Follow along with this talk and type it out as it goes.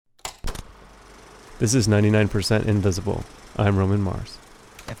This is 99% Invisible. I'm Roman Mars.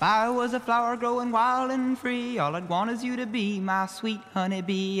 If I was a flower growing wild and free, all I'd want is you to be my sweet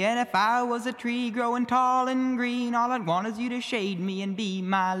honeybee. And if I was a tree growing tall and green, all I'd want is you to shade me and be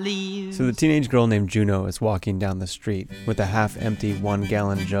my leaves. So the teenage girl named Juno is walking down the street with a half-empty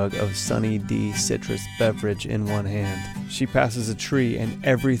 1-gallon jug of Sunny D citrus beverage in one hand. She passes a tree and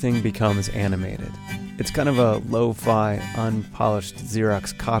everything becomes animated. It's kind of a lo-fi, unpolished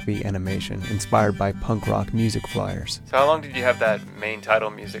Xerox copy animation inspired by punk rock music flyers. So how long did you have that main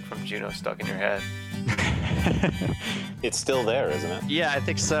title music from Juno stuck in your head? It's still there, isn't it? Yeah, I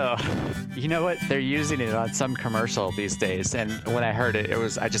think so. You know what? They're using it on some commercial these days, and when I heard it,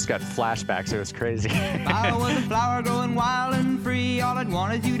 I just got flashbacks. It was crazy. If I was a flower growing wild and free, all I'd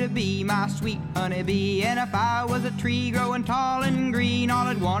want is you to be my sweet honeybee. And if I was a tree growing tall and green, all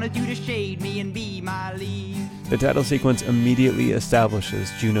I'd want is you to shade me and be my leaves. The title sequence immediately establishes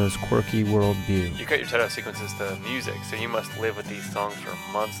Juno's quirky worldview. You cut your title sequences to music, so you must live with these songs for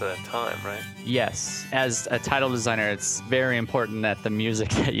months at a time, right? Yes. As a title designer, it's very important that the music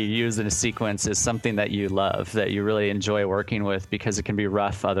that you use in a sequence is something that you love, that you really enjoy working with, because it can be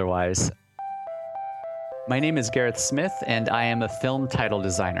rough otherwise. My name is Gareth Smith, and I am a film title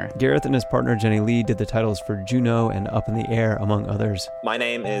designer. Gareth and his partner Jenny Lee did the titles for Juno and Up in the Air, among others. My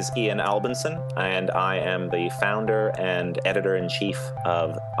name is Ian Albinson, and I am the founder and editor-in-chief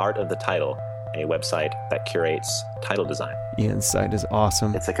of Art of the Title, a website that curates title design. Ian's site is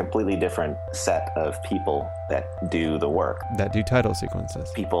awesome. It's a completely different set of people that do the work. That do title sequences.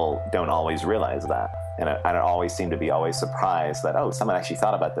 People don't always realize that. And I don't always seem to be always surprised that, oh, someone actually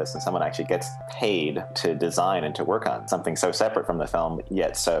thought about this and someone actually gets paid to design and to work on something so separate from the film,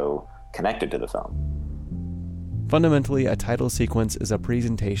 yet so connected to the film. Fundamentally, a title sequence is a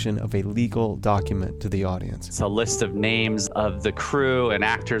presentation of a legal document to the audience. It's a list of names of the crew and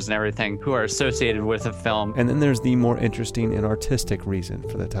actors and everything who are associated with a film. And then there's the more interesting and artistic reason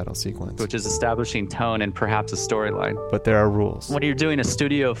for the title sequence, which is establishing tone and perhaps a storyline. But there are rules. When you're doing a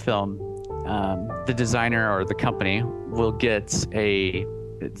studio film, the designer or the company will get a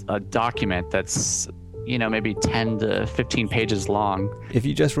document that's, maybe 10 to 15 pages long. If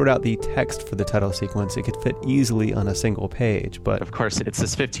you just wrote out the text for the title sequence, it could fit easily on a single page, but of course it's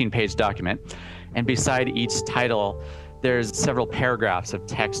this 15-page document, and beside each title there's several paragraphs of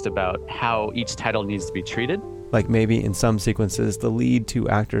text about how each title needs to be treated. Like maybe in some sequences, the lead two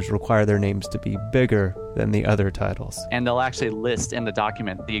actors require their names to be bigger than the other titles. And they'll actually list in the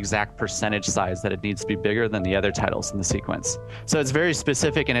document the exact percentage size that it needs to be bigger than the other titles in the sequence. So it's very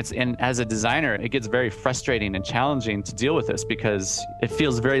specific, and as a designer, it gets very frustrating and challenging to deal with this because it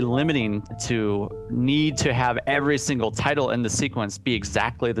feels very limiting to need to have every single title in the sequence be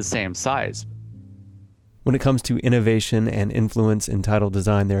exactly the same size. When it comes to innovation and influence in title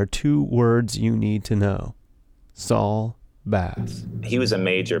design, there are two words you need to know. Saul Bass. He was a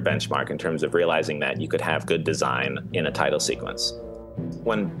major benchmark in terms of realizing that you could have good design in a title sequence.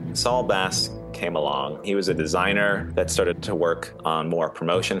 When Saul Bass came along, he was a designer that started to work on more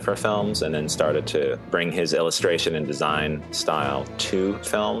promotion for films and then started to bring his illustration and design style to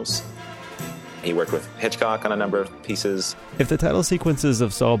films. He worked with Hitchcock on a number of pieces. If the title sequences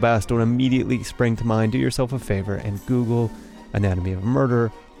of Saul Bass don't immediately spring to mind, do yourself a favor and Google Anatomy of a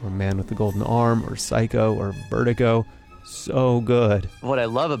Murder, or Man with the Golden Arm, or Psycho, or Vertigo. So good. What I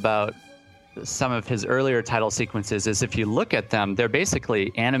love about some of his earlier title sequences is if you look at them, they're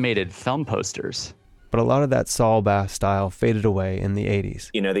basically animated film posters. But a lot of that Saul Bass style faded away in the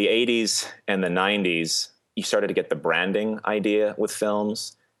 80s. The 80s and the 90s, you started to get the branding idea with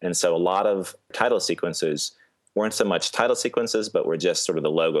films. And so a lot of title sequences weren't so much title sequences, but were just sort of the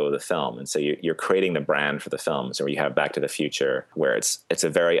logo of the film. And so you're creating the brand for the films, or you have Back to the Future, where it's a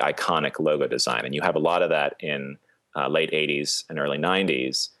very iconic logo design. And you have a lot of that in late 80s and early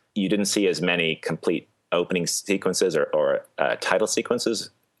 90s. You didn't see as many complete opening sequences or title sequences,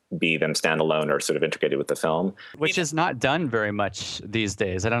 be them standalone or sort of integrated with the film. Which is not done very much these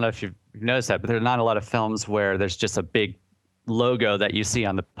days. I don't know if you've noticed that, but there are not a lot of films where there's just a big logo that you see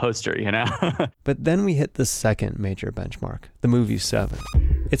on the poster, But then we hit the second major benchmark, the movie Seven.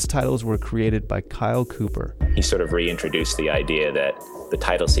 Its titles were created by Kyle Cooper. He sort of reintroduced the idea that the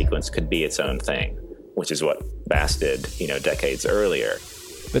title sequence could be its own thing, which is what Bass did, decades earlier.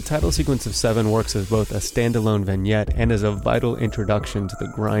 The title sequence of Seven works as both a standalone vignette and as a vital introduction to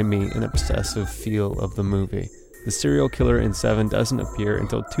the grimy and obsessive feel of the movie. The serial killer in Seven doesn't appear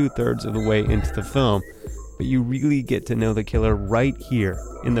until 2/3 of the way into the film, but you really get to know the killer right here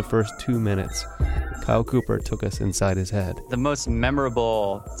in the first 2 minutes. Kyle Cooper took us inside his head. The most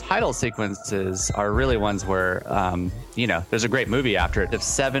memorable title sequences are really ones where, there's a great movie after it. If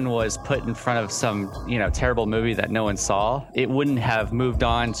Seven was put in front of some, terrible movie that no one saw, it wouldn't have moved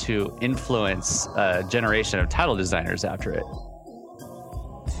on to influence a generation of title designers after it.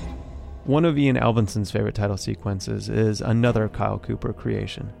 One of Ian Albinson's favorite title sequences is another Kyle Cooper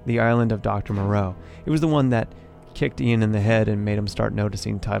creation, The Island of Dr. Moreau. It was the one that kicked Ian in the head and made him start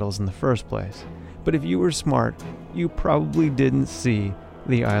noticing titles in the first place. But if you were smart, you probably didn't see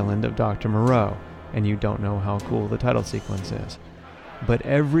The Island of Dr. Moreau, and you don't know how cool the title sequence is. But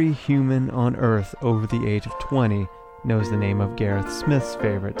every human on Earth over the age of 20 knows the name of Gareth Smith's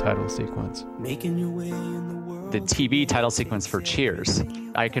favorite title sequence. Making your way in the world. The TV title sequence for Cheers.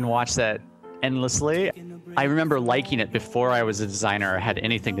 I can watch that endlessly. I remember liking it before I was a designer or had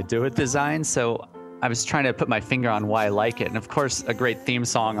anything to do with design, so I was trying to put my finger on why I like it. And of course, a great theme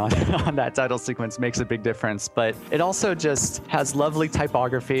song on that title sequence makes a big difference. But it also just has lovely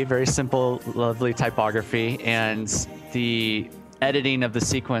typography, very simple, lovely typography. And the editing of the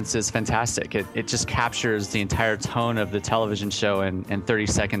sequence is fantastic. It just captures the entire tone of the television show in 30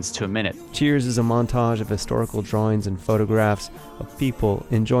 seconds to a minute. Cheers is a montage of historical drawings and photographs of people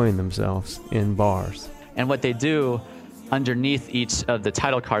enjoying themselves in bars. And what they do underneath each of the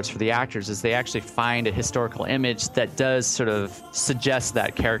title cards for the actors is they actually find a historical image that does sort of suggest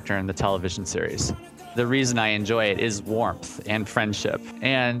that character in the television series. The reason I enjoy it is warmth and friendship,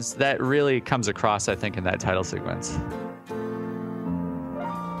 and that really comes across, I think, in that title sequence.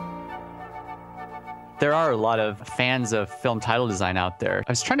 There are a lot of fans of film title design out there.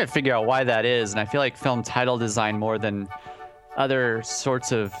 I was trying to figure out why that is, and I feel like film title design, more than other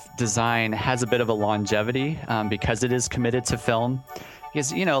sorts of design, has a bit of a longevity because it is committed to film.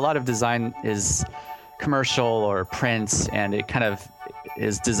 Because, a lot of design is commercial or print, and it kind of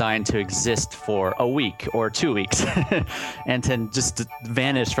is designed to exist for a week or 2 weeks and to just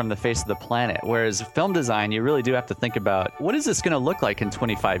vanish from the face of the planet. Whereas film design, you really do have to think about, what is this going to look like in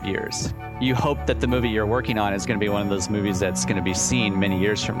 25 years? You hope that the movie you're working on is going to be one of those movies that's going to be seen many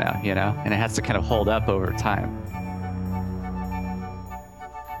years from now, and it has to kind of hold up over time.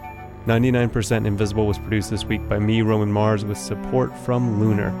 99% Invisible was produced this week by me, Roman Mars, with support from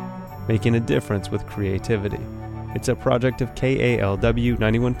Lunar, making a difference with creativity. It's a project of KALW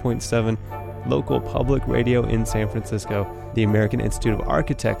 91.7, local public radio in San Francisco, the American Institute of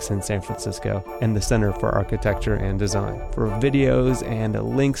Architects in San Francisco, and the Center for Architecture and Design. For videos and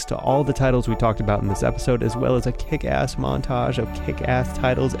links to all the titles we talked about in this episode, as well as a kick-ass montage of kick-ass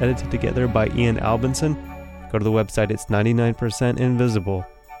titles edited together by Ian Albinson, go to the website. It's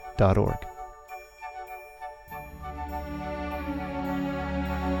 99percentinvisible.org.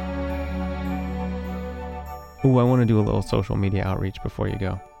 Ooh, I want to do a little social media outreach before you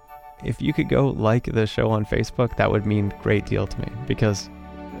go. If you could go like the show on Facebook, that would mean a great deal to me, because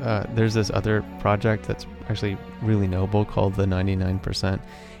there's this other project that's actually really noble called the 99%,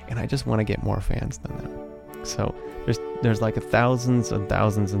 and I just want to get more fans than them. So there's like thousands and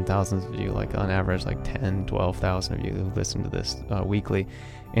thousands and thousands of you, like on average like 10, 12,000 of you who listen to this weekly,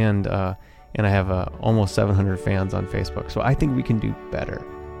 and I have almost 700 fans on Facebook, so I think we can do better.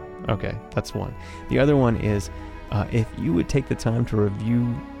 Okay, that's one. The other one is, if you would take the time to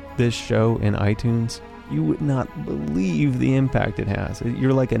review this show in iTunes, you would not believe the impact it has.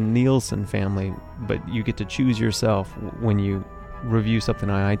 You're like a Nielsen family, but you get to choose yourself when you review something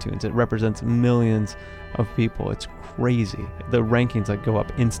on iTunes. It represents millions of people. It's crazy. The rankings go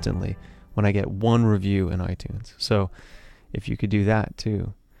up instantly when I get one review in iTunes. So if you could do that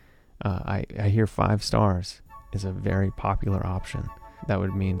too, I hear 5 stars is a very popular option. That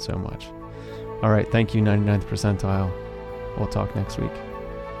would mean so much. All right, thank you, 99th Percentile. We'll talk next week.